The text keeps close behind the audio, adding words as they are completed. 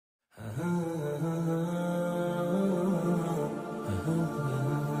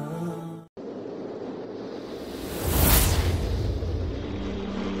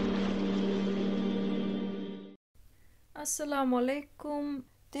Assalamu alaikum.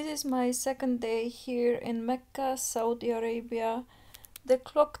 This is my second day here in Mecca, Saudi Arabia. The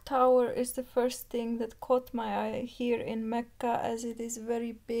clock tower is the first thing that caught my eye here in Mecca, as it is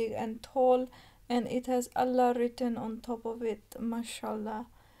very big and tall and it has Allah written on top of it, mashallah.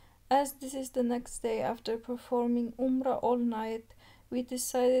 As this is the next day after performing Umrah all night, we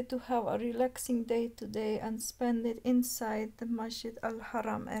decided to have a relaxing day today and spend it inside the Masjid al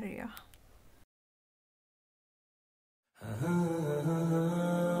Haram area.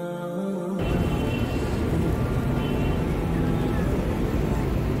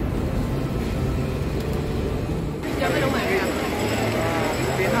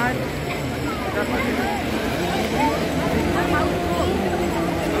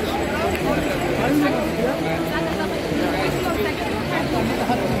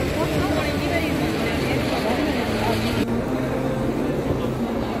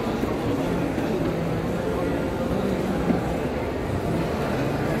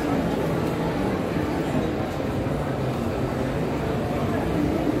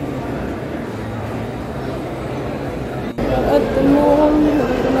 At the mall,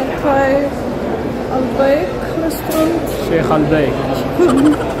 we're gonna try Al-Baik restaurant. Sheikh Al-Baik.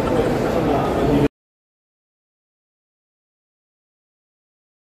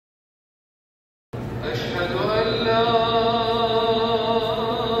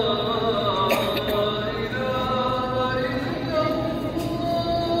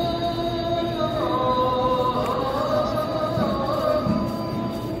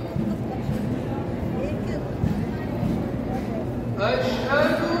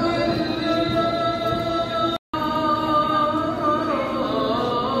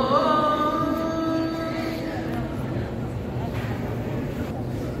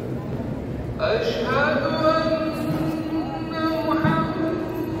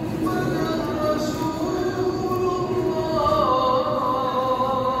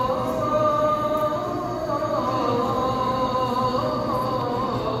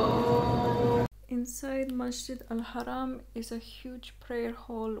 Inside Masjid al Haram is a huge prayer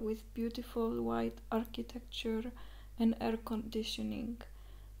hall with beautiful white architecture and air conditioning.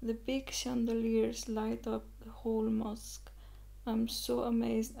 The big chandeliers light up the whole mosque. I'm so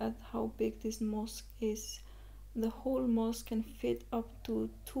amazed at how big this mosque is. The whole mosque can fit up to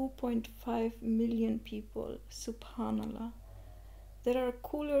 2.5 million people. Subhanallah. There are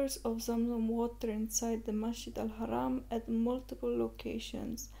coolers of Zamzam water inside the Masjid al Haram at multiple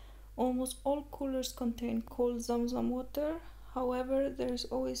locations. Almost all coolers contain cold Zamzam water. However, there is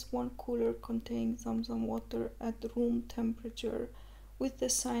always one cooler containing Zamzam water at room temperature, with the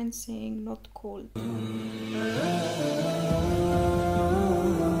sign saying not cold.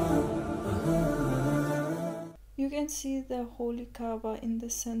 You can see the holy kabah in the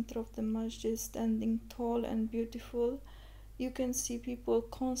center of the masjid, standing tall and beautiful. You can see people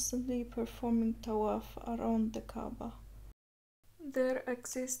constantly performing tawaf around the kabah. There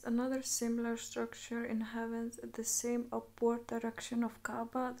exists another similar structure in heavens at the same upward direction of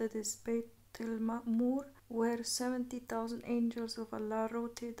Kaaba, that is Bayt al-Ma'mur, where 70,000 angels of Allah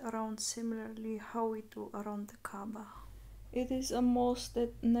rotate around similarly how we do around the Kaaba. It is a mosque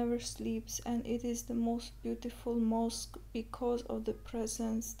that never sleeps, and it is the most beautiful mosque because of the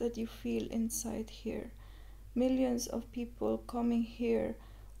presence that you feel inside here. Millions of people coming here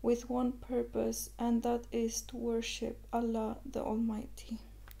with one purpose, and that is to worship Allah the Almighty.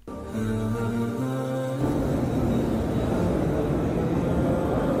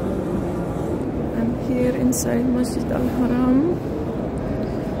 I'm here inside Masjid al Haram.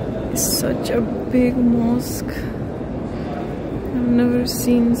 It's such a big mosque. I've never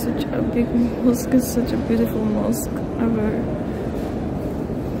seen such a big mosque. It's such a beautiful mosque ever.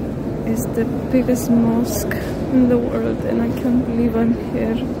 It's the biggest mosque in the world, and I can't believe I'm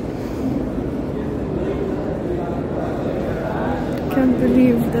here. I can't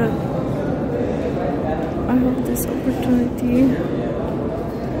believe that I have this opportunity,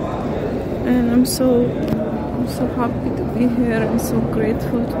 and I'm so happy to be here. I'm so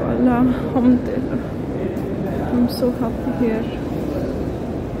grateful to Allah. Alhamdulillah. I'm so happy here.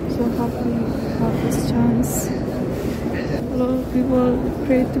 So happy to have this chance. A lot of people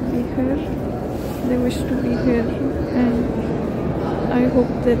pray to be here. They wish to be here, and I hope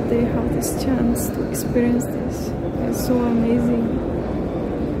that they have this chance to experience this. It's so amazing.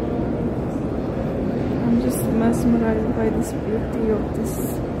 I'm just mesmerized by this beauty of this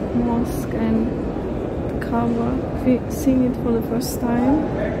mosque and the Kaaba. Seeing it for the first time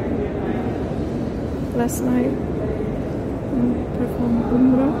last night, I performed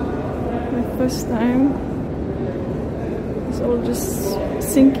Umrah, my first time. It's all just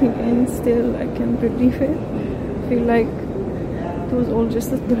sinking in still. I can believe it. feel like it was all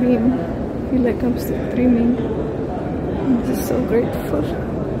just a dream. I feel like I'm still dreaming. I'm just so grateful.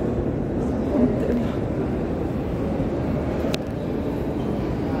 Alhamdulillah.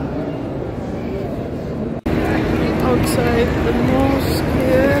 Outside the mosque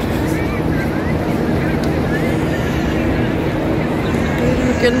here,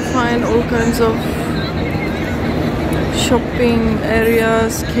 you can find all kinds of shopping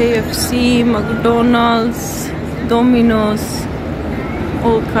areas, KFC, McDonald's, Domino's,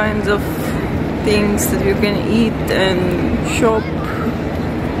 all kinds of things that you can eat and shop.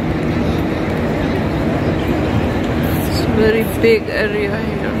 It's a very big area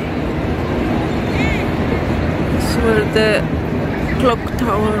here. It's where the clock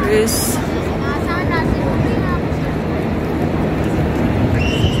tower is.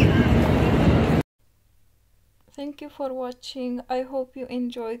 Thank you for watching. I hope you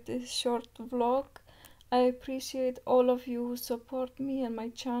enjoyed this short vlog. I appreciate all of you who support me and my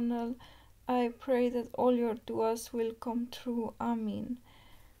channel. I pray that all your duas will come true. Ameen.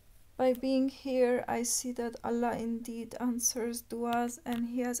 By being here, I see that Allah indeed answers duas, and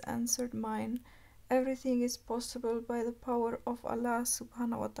He has answered mine. Everything is possible by the power of Allah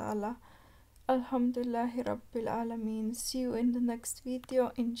subhanahu wa ta'ala. Alhamdulillahi Rabbil Alameen. See you in the next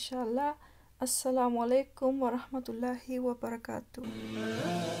video, inshallah. Assalamu alaikum wa rahmatullahi wa barakatuh.